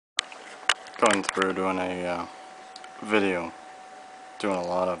going through doing a video, doing a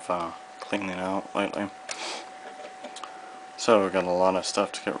lot of cleaning out lately. So we got a lot of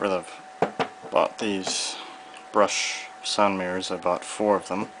stuff to get rid of. Bought these brush sun mirrors. I bought 4 of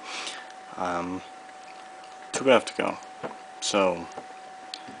them. 2 have to go. So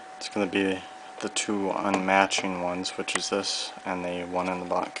it's going to be the 2 unmatching ones, which is this and the one in the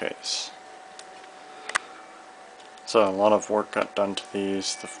back case. So a lot of work got done to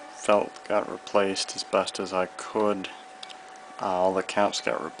these. The felt got replaced as best as I could. All the caps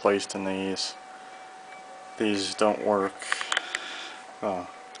got replaced in these. These don't work. Well,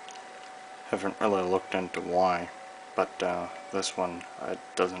 haven't really looked into why, but this one it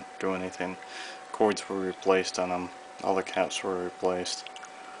doesn't do anything. Cords were replaced on them. All the caps were replaced.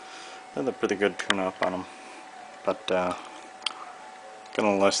 They had a pretty good tune-up on them, but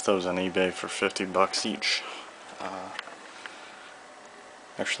gonna list those on eBay for 50 bucks each.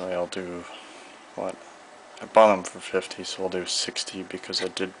 Actually, I'll do what? I bought them for 50, so I'll do 60 because I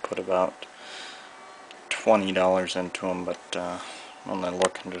did put about $20 into them. But I'm only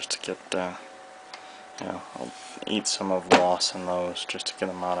looking just to get, I'll eat some of loss in those just to get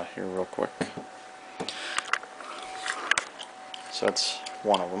them out of here real quick. So that's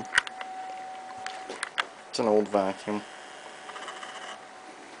one of them. It's an old vacuum.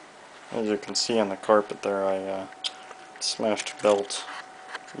 As you can see on the carpet there, I smashed a belt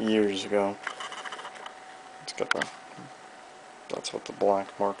years ago. It's got the, that's what the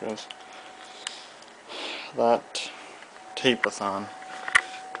black mark is. That tape-a-thon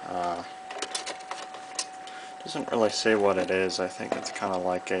doesn't really say what it is. I think it's kind of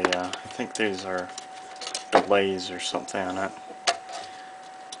like a, I think these are delays or something on it.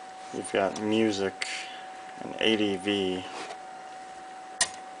 You've got music and ADV,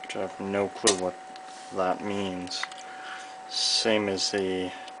 which I have no clue what that means. Same as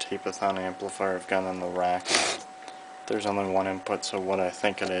the tape-a-thon amplifier I've got in the rack. There's only one input, so what I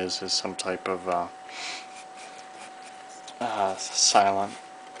think it is some type of silent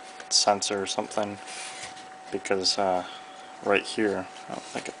sensor or something, because right here, I don't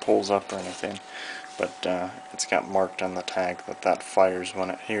think it pulls up or anything, but it's got marked on the tag that fires when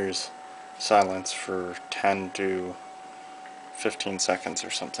it hears silence for 10 to 15 seconds or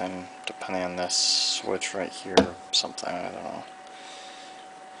something, depending on this switch right here or something, I don't know.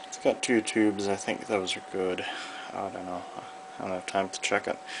 It's got 2 tubes, I think those are good. I don't know, I don't have time to check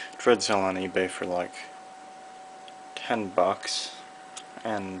it. Tried selling on eBay for like 10 bucks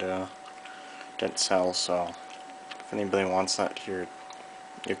and didn't sell, so if anybody wants that here,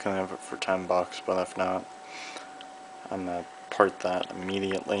 you can have it for 10 bucks, but if not, I'm going to part that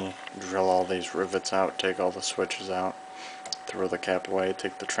immediately, drill all these rivets out, take all the switches out, throw the cap away,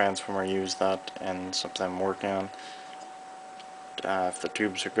 take the transformer, use that and something I'm working on. If the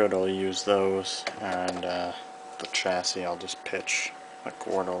tubes are good, I'll use those, and the chassis I'll just pitch. The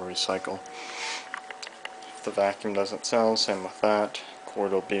cord I'll recycle. If the vacuum doesn't sell, same with that,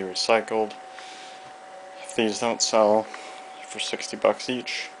 cord will be recycled. If these don't sell for 60 bucks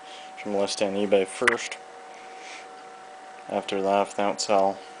each, I'm listing on eBay first. After that, if they don't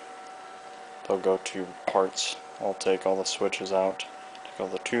sell, they'll go to parts. I'll take all the switches out, take all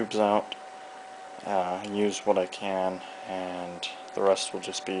the tubes out, use what I can, and the rest will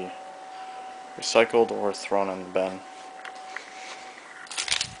just be recycled or thrown in the bin.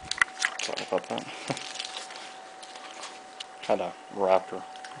 Sorry about that. Had a wrapper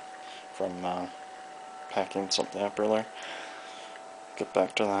from packing something up earlier. Get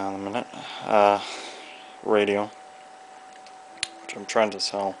back to that in a minute. Radio, which I'm trying to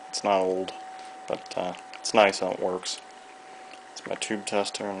sell. It's not old, but it's nice and it works. It's my tube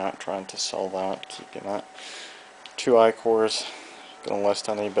tester. I'm not trying to sell that, keeping that. 2 I-cores, gonna list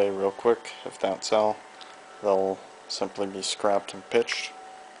on eBay real quick. If they don't sell, they'll simply be scrapped and pitched.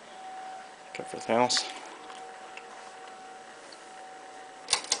 Like everything else.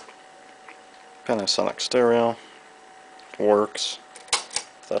 Panasonic stereo, works.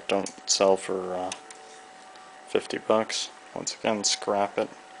 That don't sell for 50 bucks. Once again, scrap it.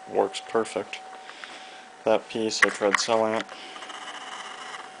 Works perfect. That piece, I tried selling it.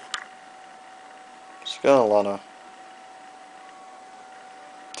 It's got a lot of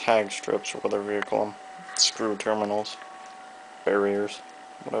tag strips, or whatever you call them. Screw terminals, barriers,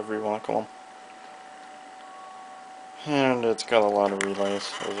 whatever you want to call them. And it's got a lot of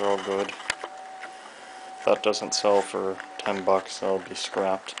relays. Those are all good. If that doesn't sell for 10 bucks, that'll be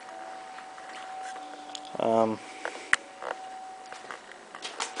scrapped.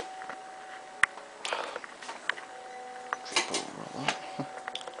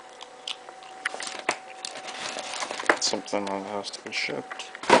 Something that has to be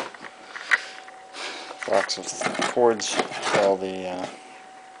shipped. box of cords, all the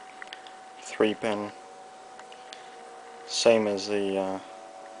 3-pin, same as the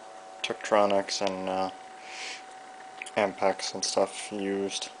Tektronix and Ampex and stuff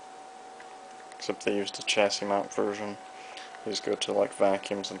used, except they used a chassis mount version. These go to like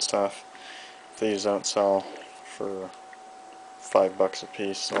vacuums and stuff. If these don't sell for $5 a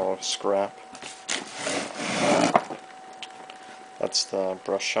piece, I'll scrap. That's the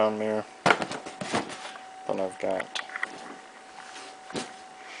brush sound mirror. Then I've got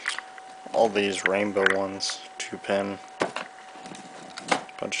all these rainbow ones, 2-pin,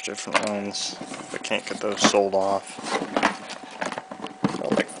 bunch of different ones. I can't get those sold off. They're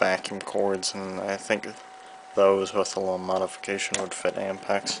like vacuum cords, and I think those with a little modification would fit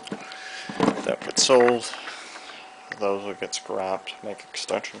Ampex. That get sold. Those would get scrapped, make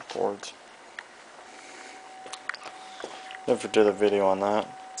extension cords. Never did a video on that.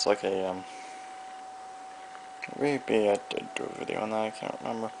 It's like a maybe I did do a video on that, I can't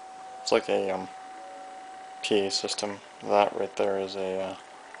remember. It's like a PA system. That right there is a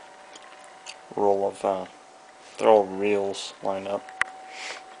roll of they're all reels lined up.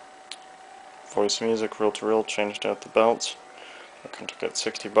 Voice music, reel to reel, changed out the belts. Looking to get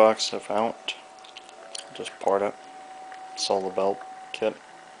 $60 if out. Just part it. Sell the belt kit.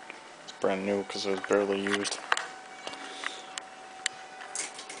 It's brand new because it was barely used.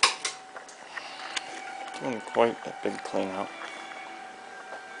 Doing quite a big clean out.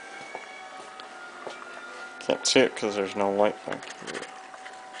 Can't see it because there's no light back here.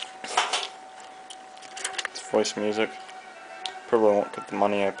 It's voice music. Probably won't get the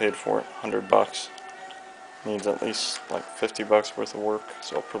money I paid for it, $100. Needs at least like $50 worth of work,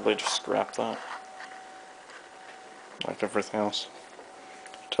 so I'll probably just scrap that. Like everything else.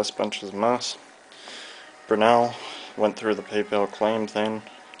 Test bench is a mess. Brunel went through the PayPal claim thing.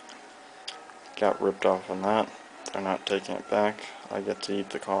 Got ripped off on that. They're not taking it back. I get to eat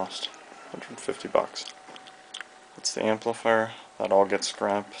the cost. $150. That's the amplifier. That all gets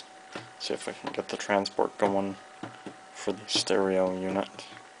scrapped. See if I can get the transport going for the stereo unit.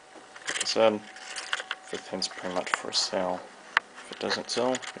 Like I said, everything's pretty much for sale. If it doesn't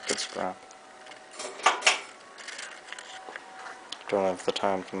sell, it gets scrapped. Don't have the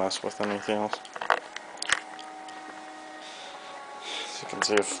time to mess with anything else. As you can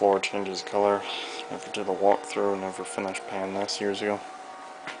see, the floor changes color. Never did a walkthrough, never finished paying this years ago.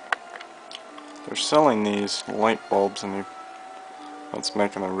 They're selling these light bulbs, and that's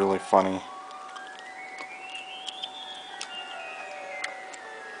making it really funny.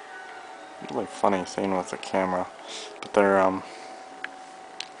 Really funny thing with the camera, but they're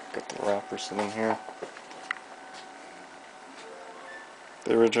got the wrapper sitting here.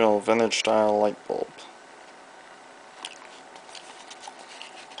 The original vintage style light bulb.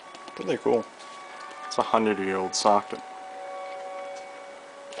 Pretty cool. It's a 100-year-old socket.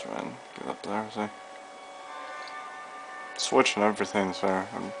 Try and get up there, see. Switch and everything's there,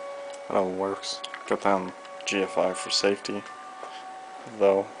 and it all works. Got that on GFI for safety,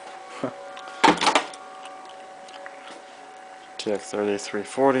 though.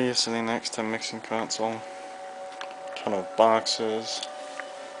 TX-3340 sitting next to mixing console. Ton of boxes.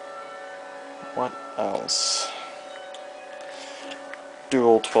 What else?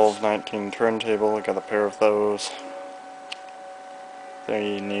 Dual 1219 turntable. I got a pair of those.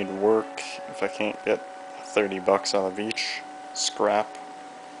 They need work. If I can't get $30 out of each, scrap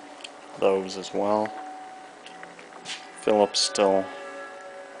those as well. Philips still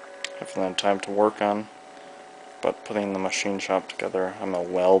haven't had time to work on, but putting the machine shop together, I'm gonna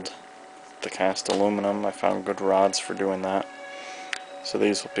weld the cast aluminum. I found good rods for doing that, so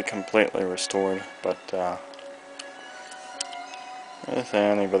these will be completely restored. But anything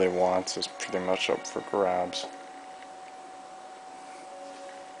anybody wants is pretty much up for grabs,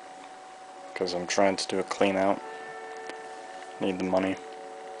 because I'm trying to do a clean out. Need the money.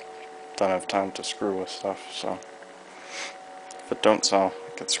 Don't have time to screw with stuff, so if it don't sell,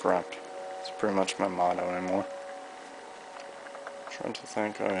 it gets scrapped. It's pretty much my motto anymore. Trying to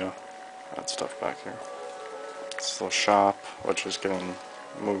think, oh yeah, that stuff back here. It's the shop, which is getting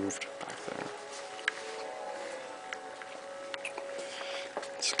moved back there.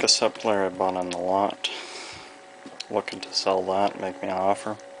 It's a cassette player I bought on the lot. Looking to sell that, make me an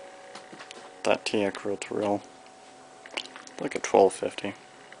offer. That TX reel to reel, like a $12.50.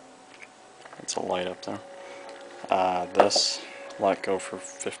 It's a light up there. This let go for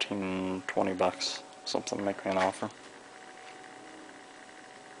 $15-20. Something, make me an offer.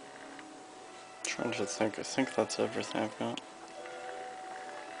 Trying to think, I think that's everything I've got.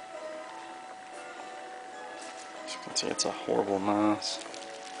 As you can see, it's a horrible mess.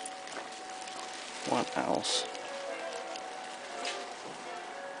 What else?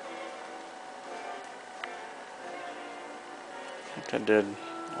 I think I did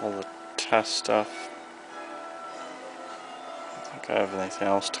all the test stuff. I think I have anything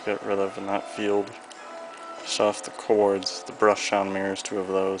else to get rid of in that field. Stuff, the cords, the brush sound mirrors, 2 of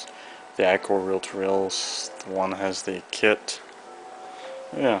those. The Icor reel-to-reels, the one has the kit.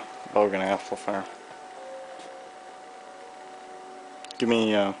 Yeah, Bogan amplifier. Give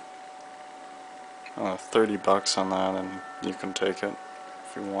me 30 bucks on that and you can take it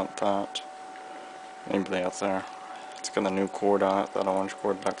if you want that. Anybody out there. It's got a new cord on it, that orange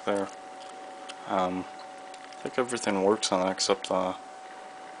cord back there. I think everything works on it except the... I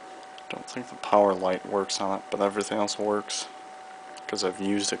don't think the power light works on it, but everything else works because I've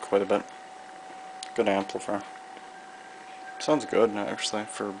used it quite a bit. Good amplifier. Sounds good actually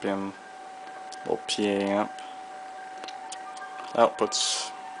for being a little PA amp.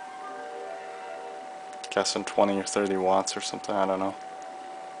 Outputs, guessing 20 or 30 watts or something, I don't know.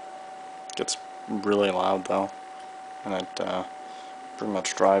 Gets really loud though, and it pretty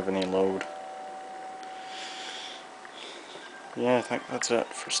much drive any load. Yeah, I think that's it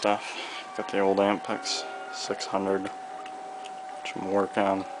for stuff. Got the old Ampex 600, which I'm working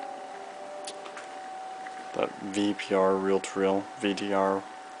on. That VPR reel-to-reel, VDR,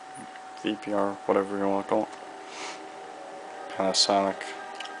 VPR, whatever you want to call it. Panasonic.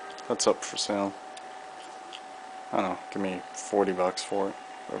 That's up for sale. I don't know, give me 40 bucks for it.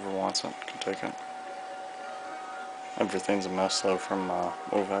 Whoever wants it can take it. Everything's a mess though from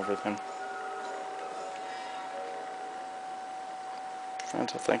Move Everything. Trying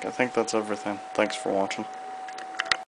to think, I think that's everything. Thanks for watching.